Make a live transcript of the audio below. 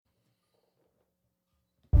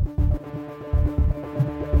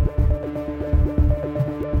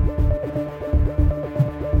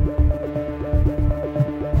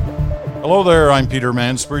Hello there, I'm Peter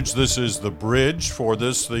Mansbridge. This is The Bridge for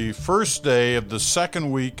the first day of the second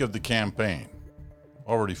week of the campaign.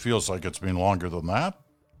 Already feels like it's been longer than that,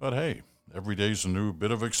 but hey, every day's a new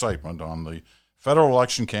bit of excitement on the federal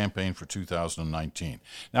election campaign for 2019.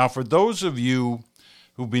 Now, for those of you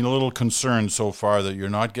who've been a little concerned so far that you're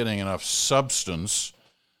not getting enough substance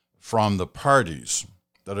from the parties,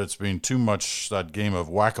 that it's been too much that game of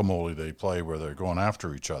whack-a-mole they play where they're going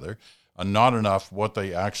after each other, and not enough what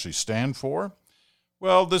they actually stand for,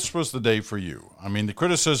 well, this was the day for you. I mean, the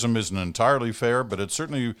criticism isn't entirely fair, but it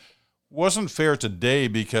certainly wasn't fair today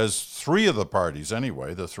because three of the parties,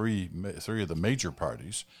 anyway, the three of the major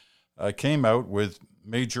parties, came out with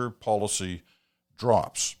major policy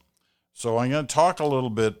drops. So I'm going to talk a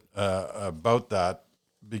little bit about that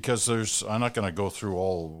because I'm not going to go through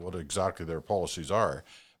all what exactly their policies are,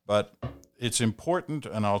 but it's important,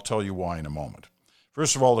 and I'll tell you why in a moment.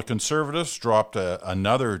 First of all, the Conservatives dropped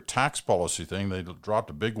another tax policy thing. They dropped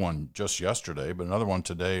a big one just yesterday, but another one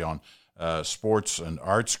today on sports and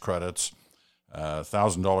arts credits,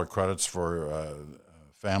 $1,000 credits for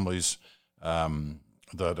families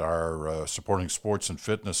that are supporting sports and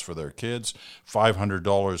fitness for their kids,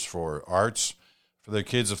 $500 for arts for their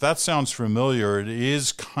kids. If that sounds familiar, it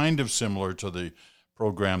is kind of similar to the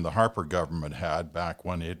program the Harper government had back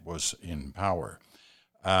when it was in power.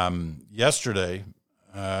 Yesterday,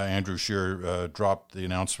 Andrew Scheer dropped the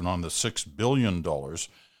announcement on the $6 billion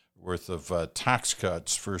worth of tax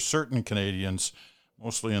cuts for certain Canadians,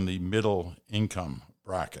 mostly in the middle income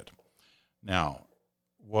bracket. Now,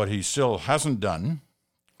 what he still hasn't done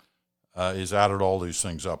is added all these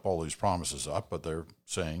things up, all these promises up, but they're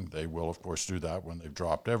saying they will, of course, do that when they've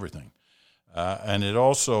dropped everything. And it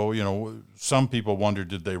also, some people wondered,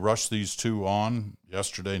 did they rush these two on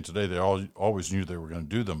yesterday and today? They always knew they were going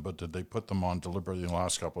to do them, but did they put them on deliberately in the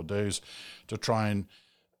last couple of days to try and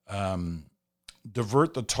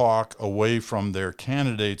divert the talk away from their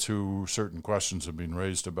candidates who certain questions have been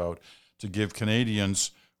raised about, to give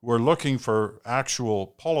Canadians who are looking for actual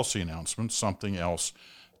policy announcements something else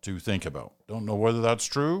to think about? Don't know whether that's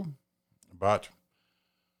true, but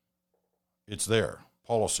it's there.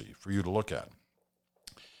 Policy for you to look at.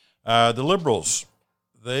 The Liberals,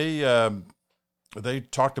 they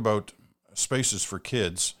talked about spaces for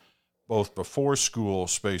kids, both before school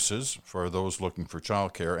spaces for those looking for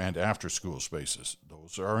childcare and after school spaces.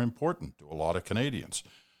 Those are important to a lot of Canadians.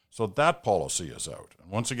 So that policy is out.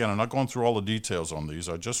 And once again, I'm not going through all the details on these.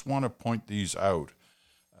 I just want to point these out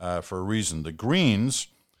for a reason. The Greens,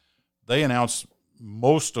 they announced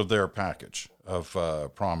most of their package of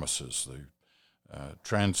promises.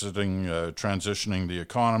 Transitioning the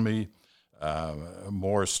economy,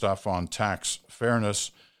 more stuff on tax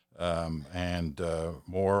fairness, and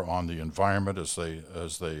more on the environment as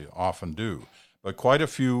they often do. But quite a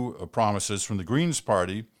few promises from the Greens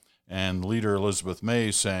Party and leader Elizabeth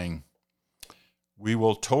May saying, we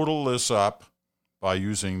will total this up by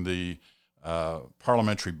using the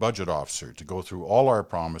parliamentary budget officer to go through all our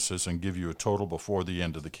promises and give you a total before the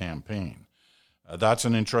end of the campaign. That's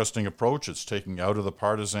an interesting approach. It's taking out of the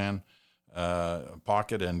partisan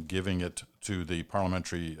pocket and giving it to the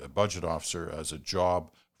parliamentary budget officer as a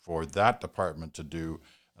job for that department to do,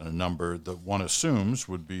 a number that one assumes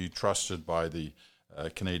would be trusted by the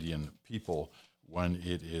Canadian people when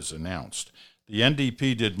it is announced. The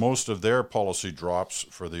NDP did most of their policy drops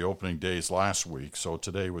for the opening days last week, so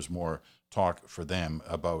today was more talk for them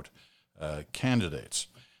about candidates.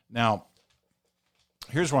 Now,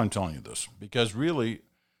 here's why I'm telling you this, because really,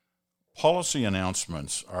 policy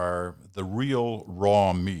announcements are the real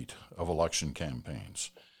raw meat of election campaigns.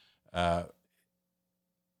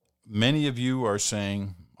 Many of you are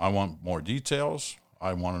saying, I want more details.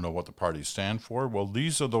 I want to know what the parties stand for. Well,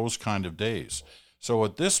 these are those kind of days. So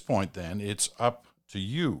at this point, then, it's up to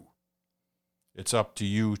you. It's up to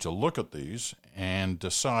you to look at these and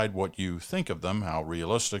decide what you think of them, how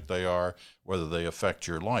realistic they are, whether they affect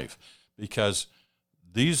your life. Because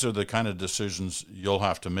these are the kind of decisions you'll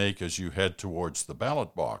have to make as you head towards the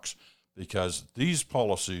ballot box, because these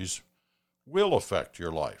policies will affect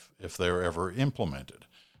your life if they're ever implemented.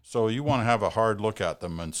 So you want to have a hard look at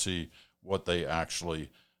them and see what they actually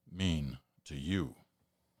mean to you.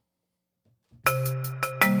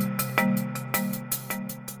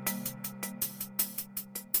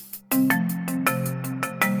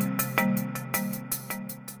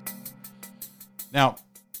 Now,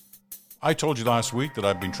 I told you last week that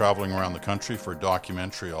I've been traveling around the country for a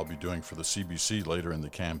documentary I'll be doing for the CBC later in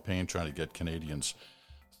the campaign, trying to get Canadians'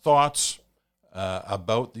 thoughts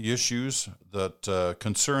about the issues that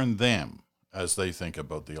concern them as they think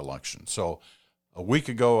about the election. So a week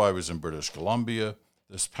ago, I was in British Columbia.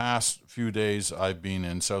 this past few days, I've been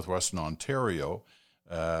in southwestern Ontario,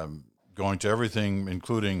 going to everything,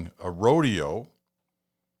 including a rodeo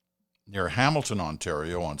near Hamilton,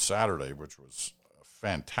 Ontario on Saturday, which was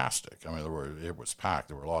fantastic. I mean, it was packed.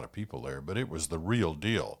 There were a lot of people there, but it was the real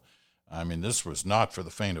deal. I mean, this was not for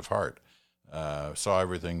the faint of heart. Saw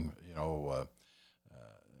everything,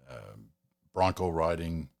 bronco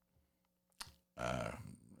riding,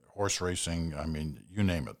 horse racing. I mean, you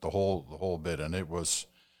name it, the whole bit. And it was,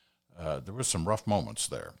 there was some rough moments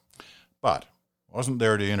there, but wasn't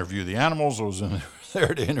there to interview the animals. I was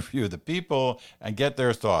there to interview the people and get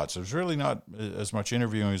their thoughts. It was really not as much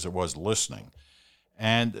interviewing as it was listening.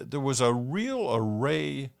 And there was a real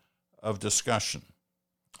array of discussion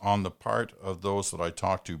on the part of those that I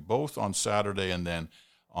talked to, both on Saturday and then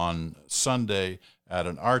on Sunday at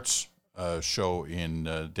an arts show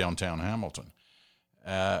in downtown Hamilton.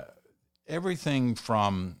 Everything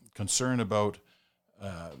from concern about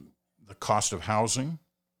the cost of housing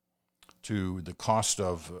to the cost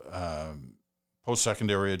of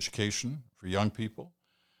post-secondary education for young people,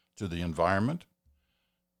 to the environment,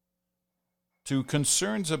 to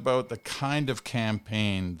concerns about the kind of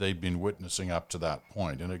campaign they've been witnessing up to that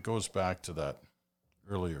point. And it goes back to that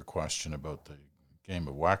earlier question about the game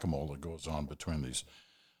of whack-a-mole that goes on between these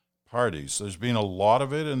parties. There's been a lot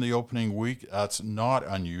of it in the opening week. That's not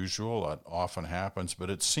unusual. That often happens.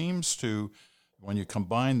 But it seems to, when you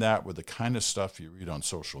combine that with the kind of stuff you read on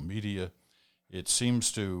social media, it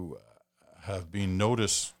seems to have been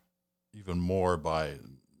noticed even more by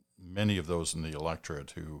many of those in the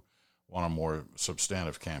electorate who want a more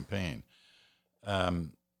substantive campaign.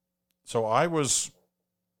 So I was,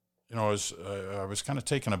 I was kind of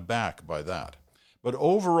taken aback by that. But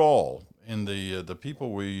overall, in the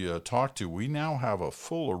people we talked to, we now have a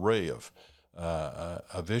full array of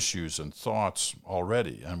issues and thoughts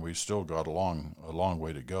already, and we've still got a long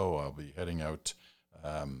way to go. I'll be heading out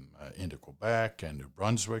into Quebec and New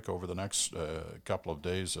Brunswick over the next couple of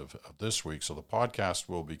days of this week. So the podcast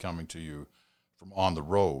will be coming to you from on the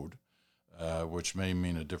road, which may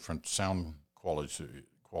mean a different sound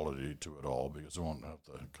quality to it all because it won't have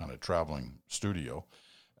the kind of traveling studio.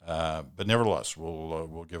 But nevertheless,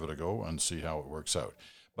 we'll give it a go and see how it works out.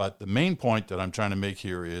 But the main point that I'm trying to make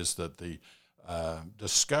here is that the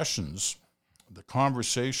discussions, the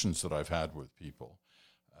conversations that I've had with people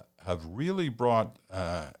have really brought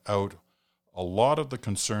out a lot of the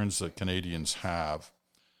concerns that Canadians have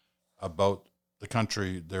about the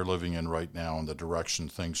country they're living in right now and the direction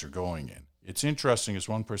things are going in. It's interesting, as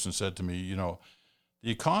one person said to me, the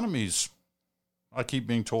economy's, I keep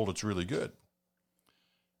being told it's really good.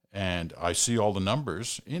 And I see all the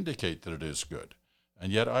numbers indicate that it is good.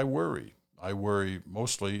 And yet I worry. I worry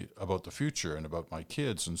mostly about the future and about my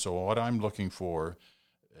kids. And so what I'm looking for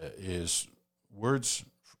is words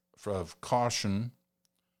of caution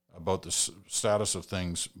about the status of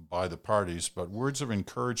things by the parties, but words of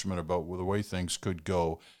encouragement about the way things could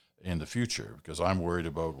go in the future, because I'm worried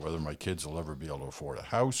about whether my kids will ever be able to afford a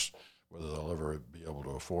house, whether they'll ever be able to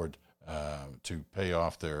afford to pay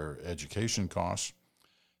off their education costs.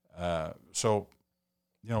 So,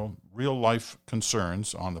 real life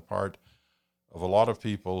concerns on the part of a lot of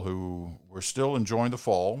people who were still enjoying the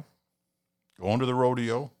fall, going to the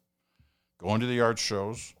rodeo, going to the art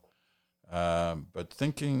shows, but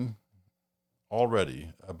thinking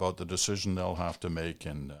already about the decision they'll have to make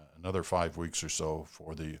in another 5 weeks or so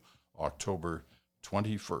for the October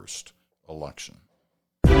 21st election.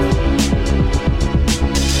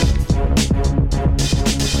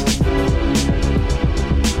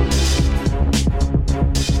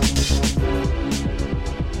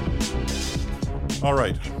 All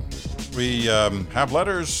right. We have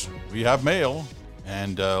letters, we have mail,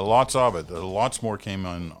 and lots of it. Lots more came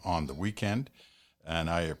on the weekend, and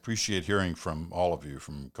I appreciate hearing from all of you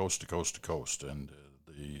from coast to coast to coast, and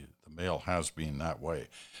the mail has been that way.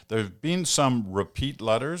 There have been some repeat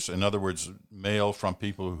letters, in other words, mail from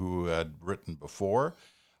people who had written before.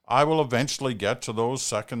 I will eventually get to those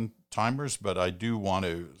second timers, but I do want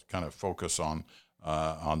to kind of focus on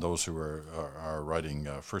those who are writing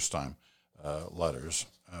first time letters.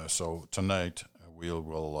 So tonight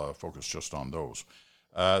we'll focus just on those.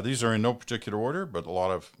 These are in no particular order, but a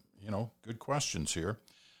lot of good questions here.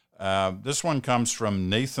 This one comes from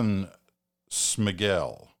Nathan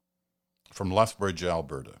Smigel from Lethbridge,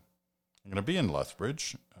 Alberta. I'm going to be in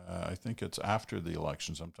Lethbridge. I think it's after the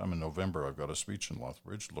election, sometime in November. I've got a speech in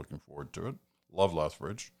Lethbridge. Looking forward to it. Love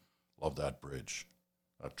Lethbridge. Love that bridge,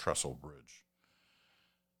 that trestle bridge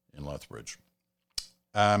in Lethbridge.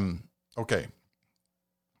 Okay.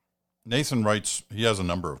 Nathan writes, he has a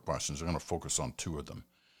number of questions. I'm going to focus on two of them.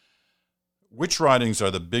 Which ridings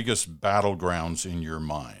are the biggest battlegrounds in your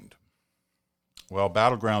mind? Well,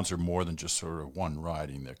 battlegrounds are more than just sort of one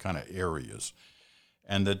riding. They're kind of areas.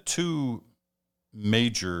 And the two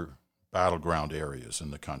major battleground areas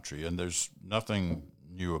in the country, and there's nothing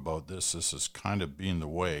new about this. This has kind of been the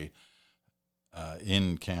way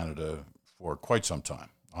in Canada for quite some time.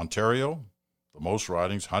 Ontario, the most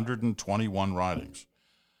ridings, 121 ridings.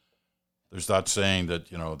 There's that saying that,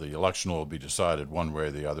 the election will be decided one way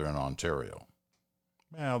or the other in Ontario.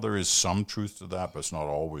 Well, there is some truth to that, but it's not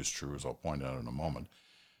always true, as I'll point out in a moment.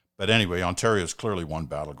 But anyway, Ontario is clearly one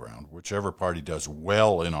battleground. Whichever party does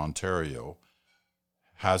well in Ontario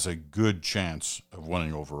has a good chance of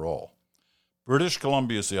winning overall. British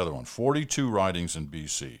Columbia is the other one, 42 ridings in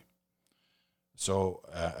BC. So,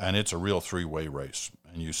 and it's a real three-way race.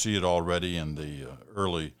 And you see it already in the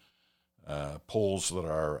early polls that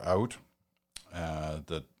are out,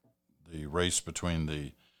 that the race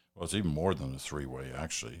between it's even more than a three-way,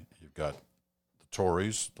 actually. You've got the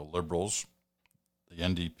Tories, the Liberals, the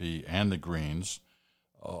NDP, and the Greens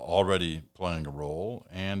already playing a role.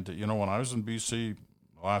 And, when I was in BC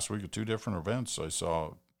last week at two different events, I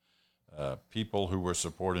saw people who were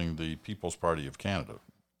supporting the People's Party of Canada.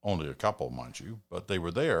 Only a couple, mind you, but they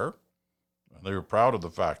were there. And they were proud of the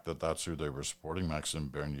fact that that's who they were supporting, Maxime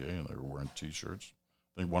Bernier, and they were wearing T-shirts.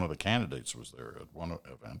 I think one of the candidates was there at one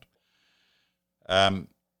event.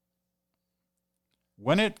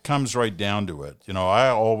 When it comes right down to it, I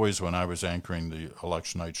always, when I was anchoring the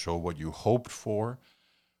election night show, what you hoped for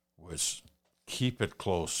was keep it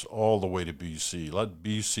close all the way to BC. Let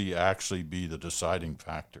BC actually be the deciding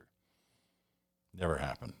factor. Never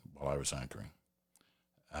happened while I was anchoring.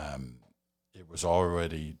 It was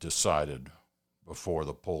already decided before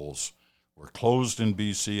the polls were closed in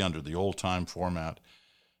BC under the old-time format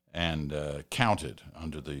and counted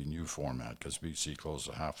under the new format because BC closed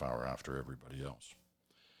a half hour after everybody else.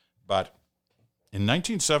 But in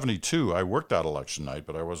 1972, I worked that election night,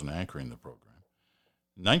 but I wasn't anchoring the program.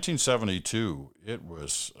 In 1972, it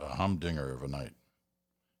was a humdinger of a night,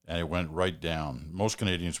 and it went right down. Most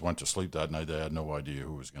Canadians went to sleep that night. They had no idea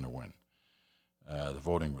who was going to win. The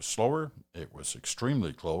voting was slower. It was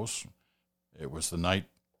extremely close. It was the night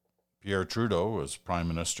Pierre Trudeau, as Prime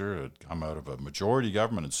Minister, had come out of a majority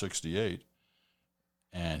government in 1968,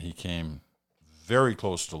 and he came very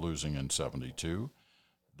close to losing in 1972.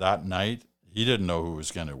 That night, he didn't know who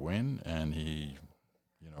was going to win, and he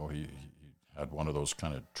had one of those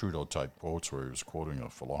kind of Trudeau-type quotes where he was quoting a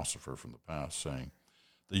philosopher from the past saying,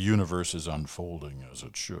 "The universe is unfolding as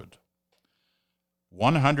it should."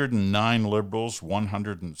 109 Liberals,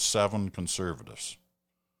 107 Conservatives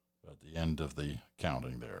at the end of the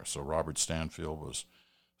counting there. So Robert Stanfield was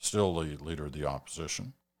still the leader of the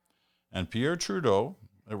opposition. And Pierre Trudeau,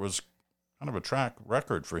 it was kind of a track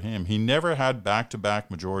record for him. He never had back-to-back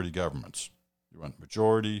majority governments. He went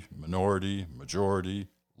majority, minority, majority,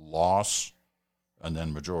 loss, and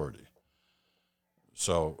then majority.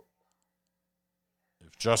 So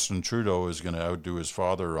if Justin Trudeau is going to outdo his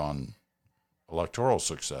father on electoral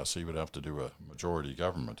success, he would have to do a majority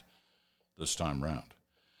government this time round.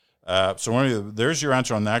 So there's your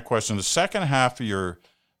answer on that question. The second half of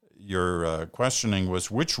your questioning was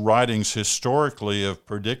which ridings historically have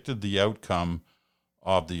predicted the outcome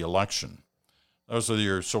of the election. Those are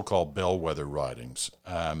your so-called bellwether ridings.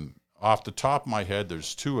 Off the top of my head,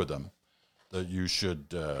 there's two of them that you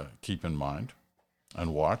should keep in mind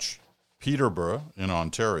and watch. Peterborough in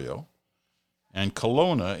Ontario and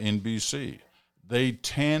Kelowna in BC. They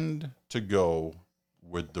tend to go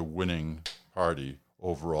with the winning party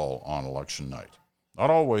overall on election night. Not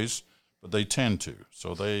always, but they tend to.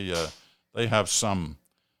 So they have some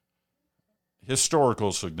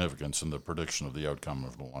historical significance in the prediction of the outcome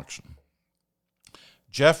of an election.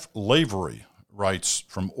 Jeff Lavery writes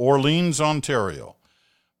from Orleans, Ontario.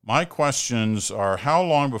 My questions are, how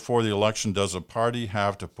long before the election does a party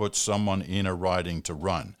have to put someone in a riding to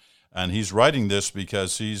run? And he's writing this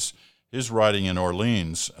because his riding in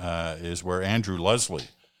Orleans is where Andrew Leslie,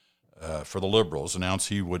 for the Liberals, announced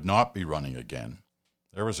he would not be running again.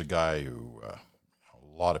 There was a guy who a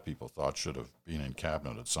lot of people thought should have been in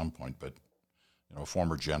cabinet at some point, but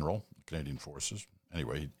former general, Canadian Forces.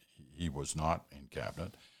 Anyway, he was not in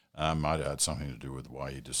cabinet. Might have had something to do with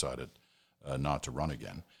why he decided not to run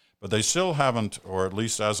again. But they still haven't, or at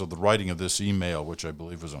least as of the writing of this email, which I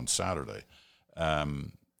believe was on Saturday,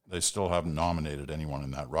 they still haven't nominated anyone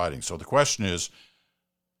in that riding. So the question is,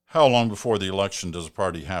 how long before the election does a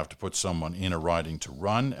party have to put someone in a riding to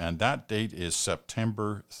run? And that date is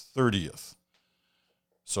September 30th.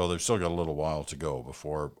 So they've still got a little while to go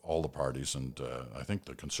before all the parties, and I think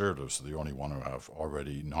the Conservatives are the only one who have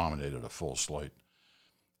already nominated a full slate.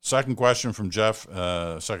 Second question from Jeff,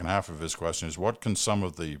 second half of his question is, what would some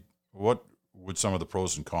of the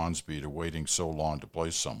pros and cons be to waiting so long to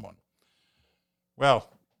place someone? Well,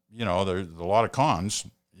 there's a lot of cons.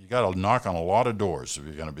 You got to knock on a lot of doors if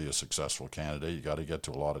you're going to be a successful candidate. You got to get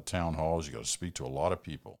to a lot of town halls. You got to speak to a lot of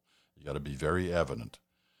people. You got to be very evident.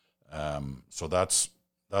 So that's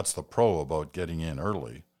the pro about getting in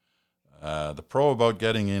early. The pro about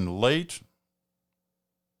getting in late,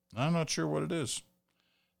 I'm not sure what it is.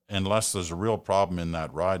 Unless there's a real problem in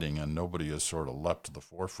that riding and nobody has sort of leapt to the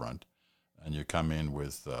forefront and you come in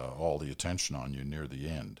with all the attention on you near the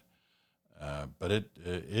end. But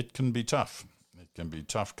it can be tough. It can be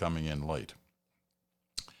tough coming in late.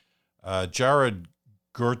 Jared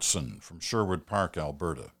Gertson from Sherwood Park,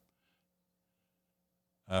 Alberta.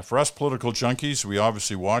 For us political junkies, we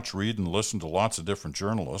obviously watch, read, and listen to lots of different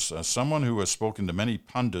journalists. As someone who has spoken to many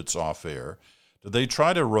pundits off air, do they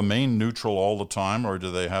try to remain neutral all the time, or do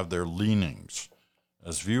they have their leanings?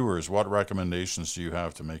 As viewers, what recommendations do you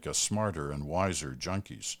have to make us smarter and wiser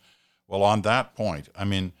junkies? Well, on that point,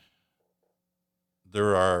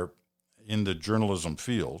 there are, in the journalism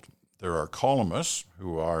field, there are columnists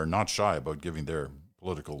who are not shy about giving their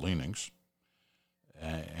political leanings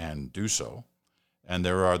and do so. And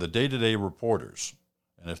there are the day-to-day reporters.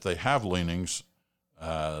 And if they have leanings,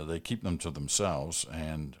 they keep them to themselves,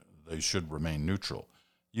 and they should remain neutral.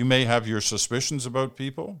 You may have your suspicions about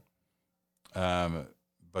people,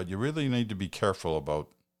 but you really need to be careful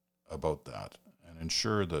about that and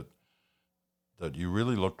ensure that you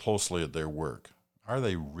really look closely at their work. Are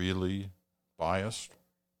they really biased?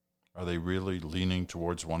 Are they really leaning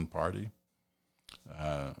towards one party?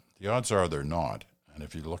 The odds are they're not. And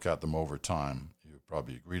if you look at them over time, you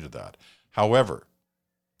probably agree to that. However,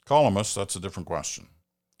 columnists, that's a different question.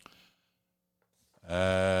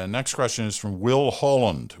 Next question is from Will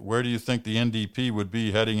Holland. Where do you think the NDP would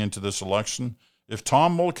be heading into this election if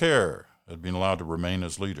Tom Mulcair had been allowed to remain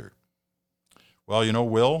as leader? Well,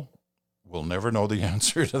 Will, we'll never know the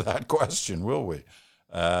answer to that question, will we?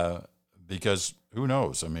 Because who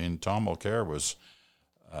knows? Tom Mulcair was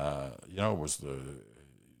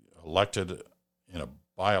elected in a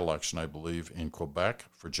by-election, I believe, in Quebec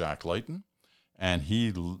for Jack Layton, and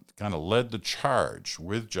he kind of led the charge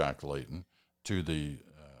with Jack Layton to the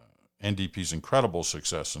NDP's incredible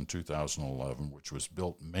success in 2011, which was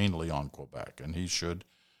built mainly on Quebec, and he should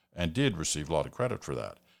and did receive a lot of credit for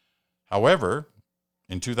that. However,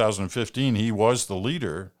 in 2015, he was the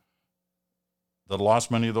leader that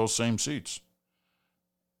lost many of those same seats.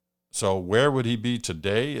 So where would he be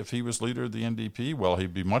today if he was leader of the NDP? Well,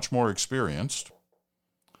 he'd be much more experienced.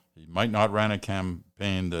 He might not run a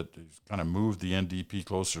campaign that kind of moved the NDP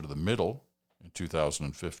closer to the middle in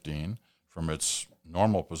 2015 from its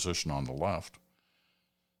normal position on the left.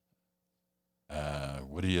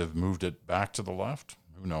 Would he have moved it back to the left?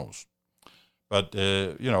 Who knows? But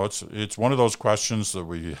it's one of those questions that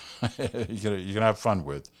you can have fun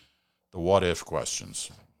with, the what if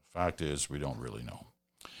questions. Fact is, we don't really know.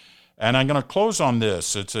 And I'm going to close on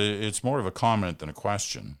this. It's more of a comment than a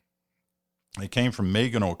question. It came from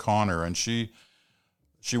Megan O'Connor, and she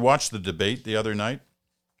watched the debate the other night,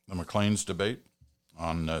 the Maclean's debate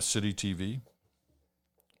on City TV.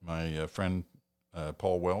 My friend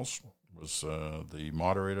Paul Wells was the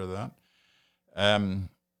moderator of that.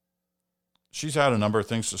 She's had a number of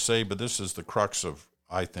things to say, but this is the crux of,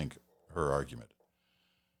 I think, her argument.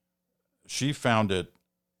 She found it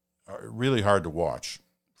really hard to watch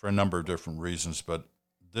for a number of different reasons, but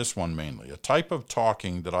this one mainly. A type of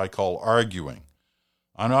talking that I call arguing.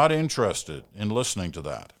 I'm not interested in listening to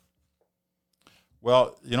that.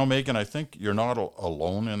 Well, Megan, I think you're not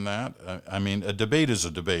alone in that. A debate is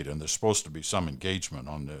a debate, and there's supposed to be some engagement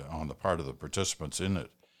on the part of the participants in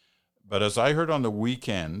it. But as I heard on the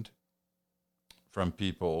weekend from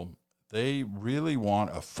people, they really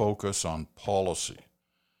want a focus on policy.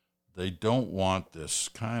 They don't want this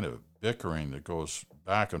kind of bickering that goes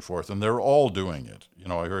back and forth, and they're all doing it.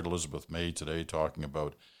 I heard Elizabeth May today talking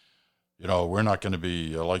about, we're not going to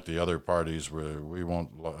be like the other parties where we won't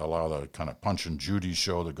allow the kind of Punch and Judy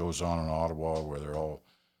show that goes on in Ottawa where they're all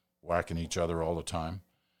whacking each other all the time.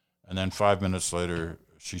 And then 5 minutes later,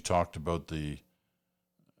 she talked about the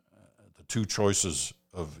two choices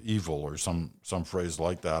of evil, or some phrase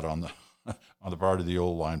like that on the part of the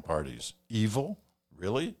old line parties. Evil?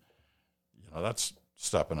 Really? That's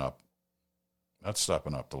stepping up. That's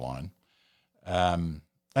stepping up the line.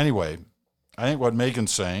 Anyway, I think what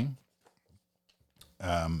Megan's saying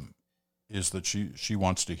is that she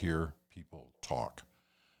wants to hear people talk.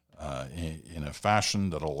 in a fashion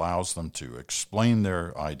that allows them to explain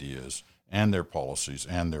their ideas and their policies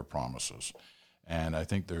and their promises. And I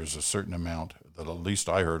think there's a certain amount that at least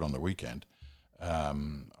I heard on the weekend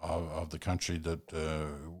of the country that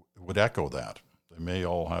would echo that. They may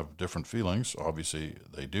all have different feelings, obviously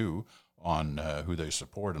they do, on who they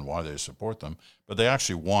support and why they support them, but they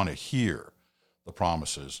actually want to hear the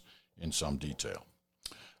promises in some detail.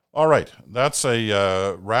 All right, that's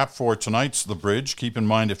a wrap for tonight's The Bridge. Keep in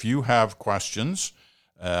mind, if you have questions,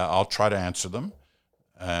 I'll try to answer them.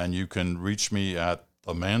 And you can reach me at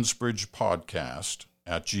the Mansbridge Podcast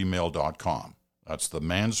at gmail.com. That's the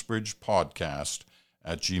Mansbridge Podcast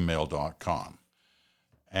at gmail.com.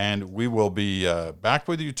 And we will be back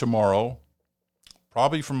with you tomorrow,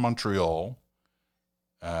 probably from Montreal.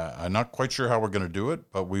 I'm not quite sure how we're going to do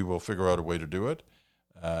it, but we will figure out a way to do it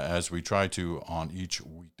as we try to on each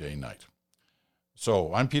weekday night.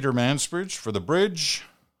 So I'm Peter Mansbridge for The Bridge.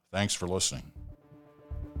 Thanks for listening.